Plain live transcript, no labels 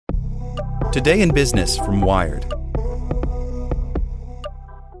Today in Business from Wired.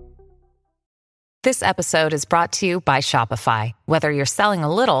 This episode is brought to you by Shopify. Whether you're selling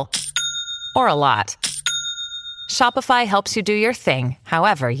a little or a lot, Shopify helps you do your thing,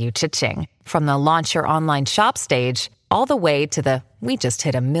 however you cha-ching. From the launch your online shop stage, all the way to the we just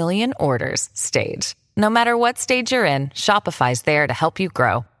hit 1 million orders stage. No matter what stage you're in, Shopify's there to help you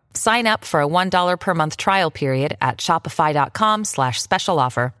grow. Sign up for a $1 per month trial period at shopify.com/special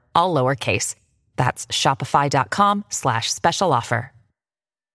offer, all lowercase. That's shopify.com/special offer.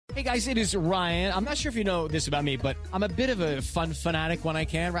 Hey guys, it is Ryan. I'm not sure if you know this about me, but I'm a bit of a fun fanatic when I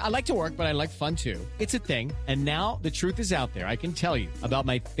can. I like to work, but I like fun too. It's a thing. And now the truth is out there. I can tell you about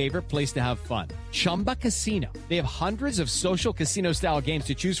my favorite place to have fun. Chumba Casino. They have hundreds of social casino style games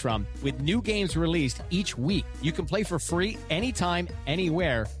to choose from with new games released each week. You can play for free anytime,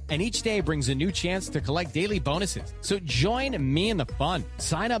 anywhere. And each day brings a new chance to collect daily bonuses. So join me in the fun.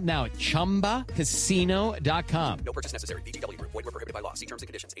 Sign up now at ChumbaCasino.com. No purchase necessary. VGW Group. Void where prohibited by law. See terms and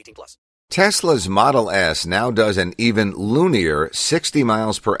conditions. 18+. Tesla's Model S now does an even loonier 60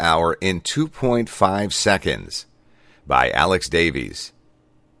 miles per hour in 2.5 seconds. By Alex Davies.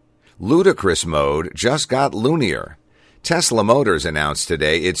 Ludicrous mode just got loonier. Tesla Motors announced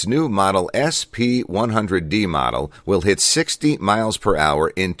today its new Model S P100D model will hit 60 miles per hour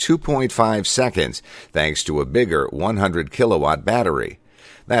in 2.5 seconds thanks to a bigger 100-kilowatt battery.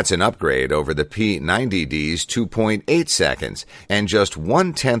 That's an upgrade over the P90D's 2.8 seconds and just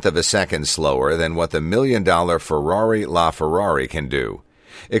 1/10 of a second slower than what the $1 million Ferrari LaFerrari can do.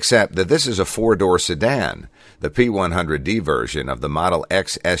 Except that this is a four-door sedan. The P100D version of the Model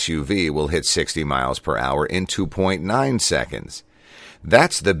X SUV will hit 60 miles per hour in 2.9 seconds.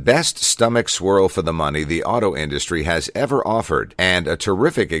 That's the best stomach swirl for the money the auto industry has ever offered, and a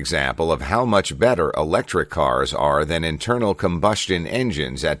terrific example of how much better electric cars are than internal combustion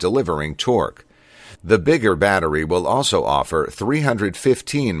engines at delivering torque. The bigger battery will also offer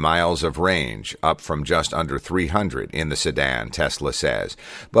 315 miles of range, up from just under 300 in the sedan, Tesla says,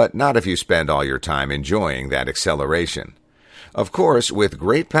 but not if you spend all your time enjoying that acceleration. Of course, with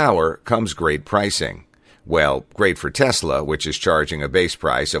great power comes great pricing. Well, great for Tesla, which is charging a base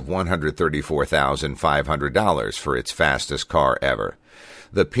price of $134,500 for its fastest car ever.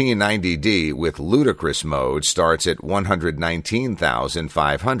 The P90D with ludicrous mode starts at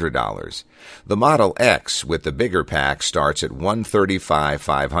 $119,500. The Model X with the bigger pack starts at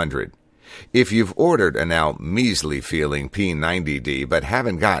 $135,500. If you've ordered a now measly feeling P90D but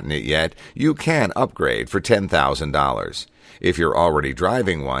haven't gotten it yet, you can upgrade for $10,000. If you're already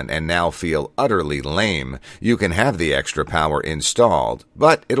driving one and now feel utterly lame, you can have the extra power installed,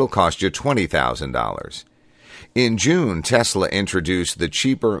 but it'll cost you $20,000. In June, Tesla introduced the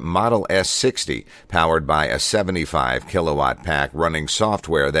cheaper Model S60, powered by a 75-kilowatt pack running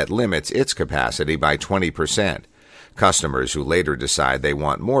software that limits its capacity by 20%. Customers who later decide they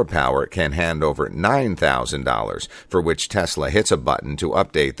want more power can hand over $9,000, for which Tesla hits a button to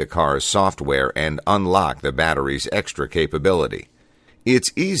update the car's software and unlock the battery's extra capability.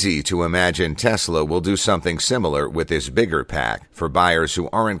 It's easy to imagine Tesla will do something similar with this bigger pack for buyers who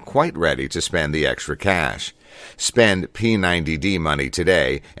aren't quite ready to spend the extra cash. Spend P90D money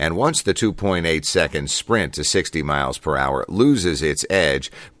today, and once the 2.8-second sprint to 60 miles per hour loses its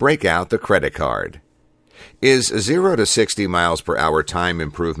edge, break out the credit card. Is 0 to 60 miles per hour time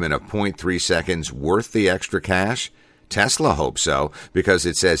improvement of 0.3 seconds worth the extra cash? Tesla hopes so, because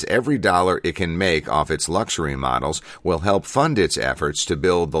it says every dollar it can make off its luxury models will help fund its efforts to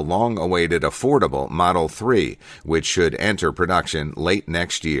build the long-awaited affordable Model 3, which should enter production late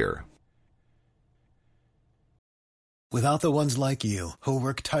next year. Without the ones like you, who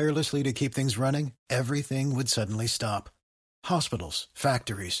work tirelessly to keep things running, everything would suddenly stop. Hospitals,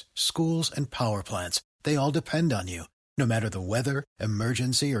 factories, schools, and power plants, they all depend on you. No matter the weather,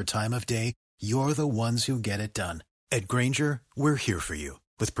 emergency, or time of day, you're the ones who get it done. At Grainger, we're here for you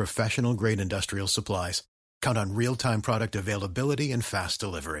with professional-grade industrial supplies. Count on real-time product availability and fast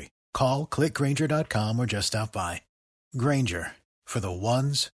delivery. Call, click Grainger.com, or just stop by. Grainger, for the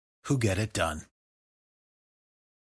ones who get it done.